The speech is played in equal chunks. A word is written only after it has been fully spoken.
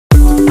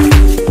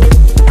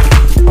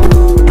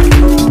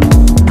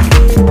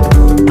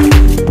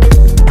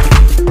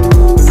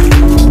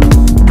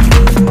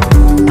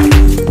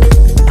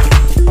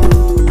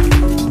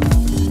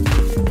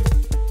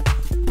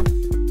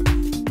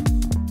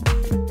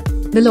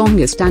The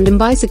longest tandem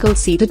bicycle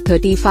seated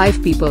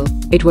 35 people.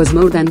 It was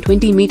more than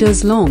 20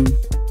 meters long.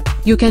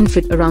 You can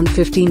fit around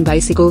 15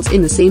 bicycles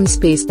in the same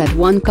space that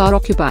one car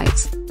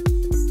occupies.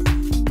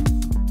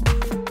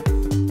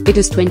 It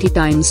is 20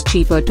 times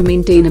cheaper to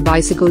maintain a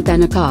bicycle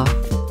than a car.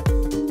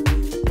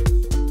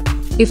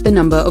 If the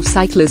number of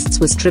cyclists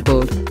was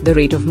tripled, the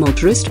rate of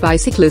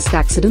motorist-bicyclist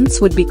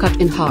accidents would be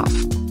cut in half.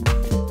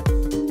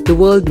 The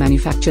world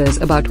manufactures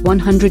about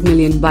 100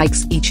 million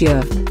bikes each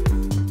year.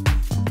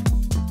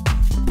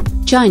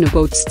 China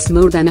boasts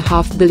more than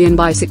 500 million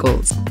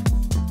bicycles.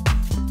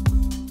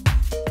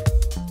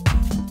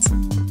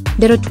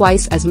 There are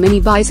twice as many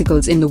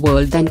bicycles in the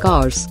world than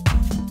cars.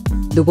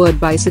 The word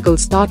bicycle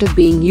started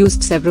being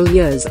used several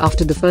years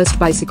after the first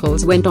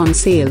bicycles went on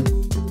sale.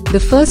 The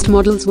first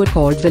models were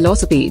called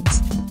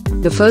velocipedes.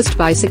 The first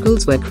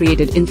bicycles were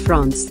created in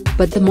France,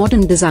 but the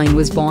modern design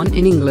was born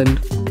in England.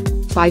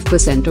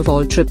 5% of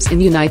all trips in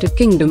the United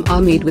Kingdom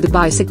are made with a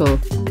bicycle.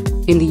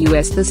 In the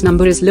US this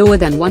number is lower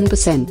than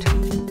 1%.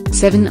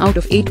 7 out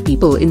of 8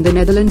 people in the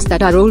Netherlands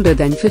that are older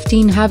than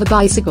 15 have a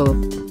bicycle.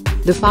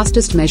 The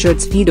fastest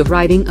measured speed of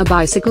riding a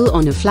bicycle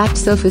on a flat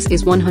surface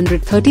is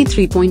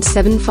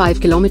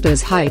 133.75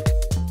 kilometers height.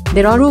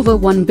 There are over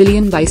 1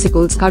 billion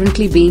bicycles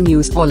currently being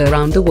used all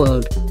around the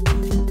world.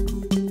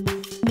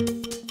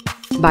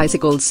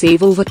 Bicycles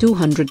save over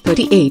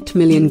 238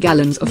 million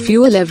gallons of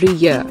fuel every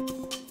year.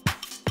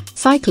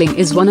 Cycling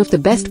is one of the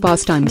best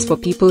pastimes for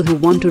people who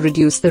want to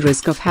reduce the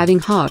risk of having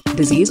heart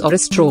disease or a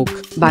stroke.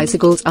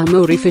 Bicycles are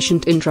more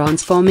efficient in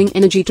transforming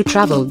energy to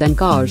travel than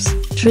cars,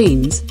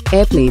 trains,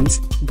 airplanes,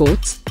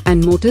 boats,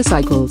 and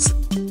motorcycles.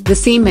 The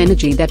same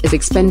energy that is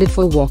expended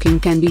for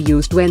walking can be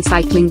used when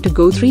cycling to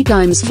go 3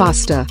 times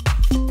faster.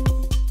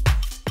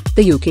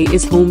 The UK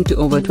is home to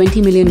over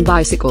 20 million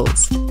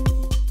bicycles.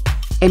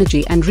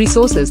 Energy and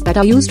resources that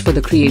are used for the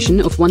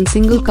creation of one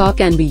single car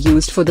can be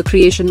used for the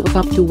creation of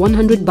up to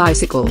 100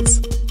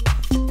 bicycles.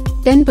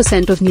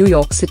 10% of New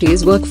York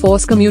City's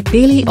workforce commute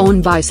daily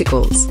on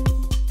bicycles.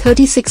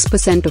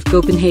 36% of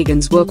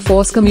Copenhagen's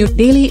workforce commute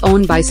daily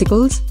on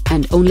bicycles,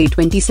 and only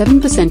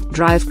 27%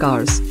 drive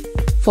cars.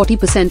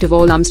 40% of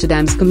all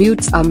Amsterdam's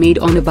commutes are made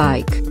on a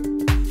bike.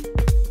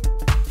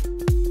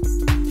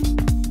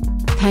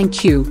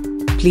 Thank you.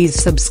 Please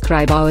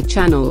subscribe our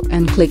channel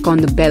and click on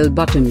the bell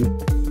button.